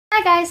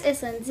Hi guys,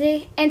 it's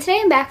Lindsay, and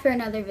today I'm back for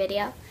another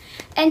video.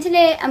 And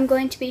today I'm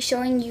going to be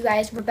showing you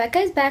guys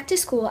Rebecca's back to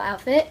school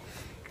outfit.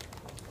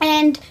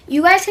 And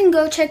you guys can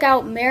go check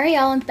out Mary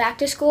Ellen's back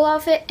to school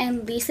outfit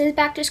and Lisa's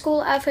back to school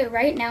outfit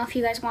right now if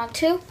you guys want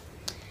to.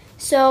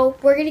 So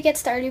we're going to get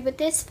started with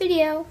this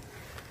video.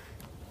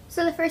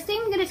 So the first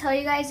thing I'm going to tell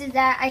you guys is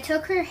that I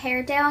took her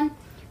hair down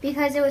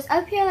because it was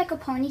up here like a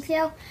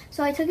ponytail.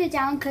 So I took it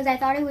down because I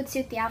thought it would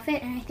suit the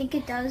outfit, and I think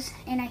it does.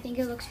 And I think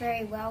it looks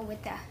very well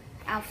with the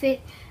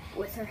outfit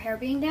with her hair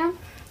being down.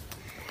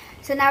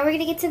 So now we're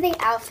going to get to the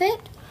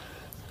outfit.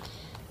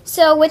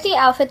 So with the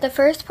outfit, the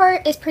first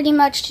part is pretty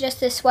much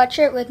just a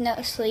sweatshirt with no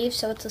sleeves,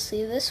 so it's a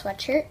sleeveless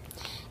sweatshirt.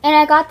 And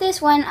I got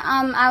this when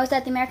I was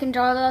at the American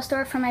Dollar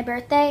store for my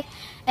birthday.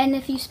 And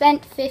if you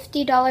spent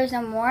 $50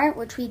 or more,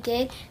 which we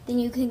did, then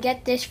you can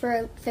get this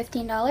for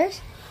 $15.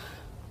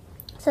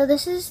 So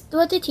this is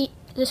what the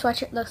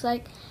sweatshirt looks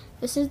like.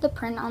 This is the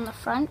print on the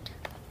front.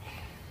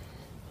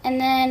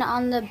 And then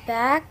on the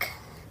back,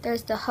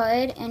 there's the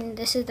hood, and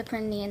this is the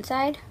print on the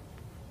inside.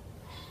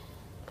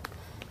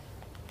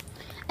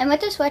 And with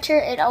the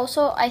sweatshirt, it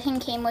also, I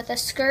think, came with a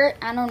skirt.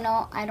 I don't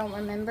know, I don't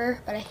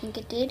remember, but I think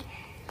it did.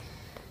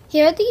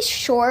 Here are these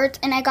shorts,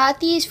 and I got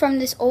these from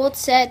this old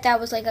set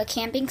that was like a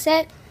camping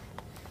set.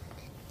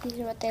 These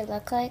are what they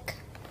look like.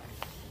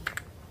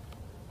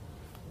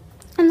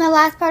 And the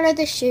last part are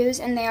the shoes,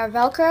 and they are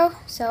Velcro,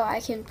 so I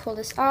can pull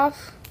this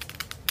off.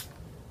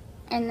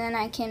 And then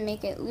I can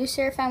make it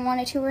looser if I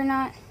wanted to or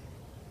not.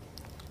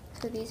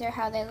 So these are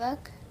how they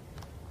look.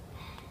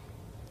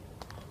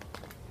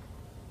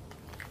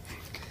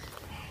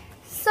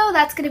 So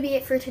that's going to be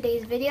it for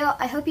today's video.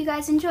 I hope you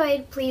guys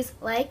enjoyed. Please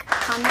like,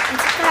 comment, and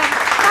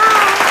subscribe.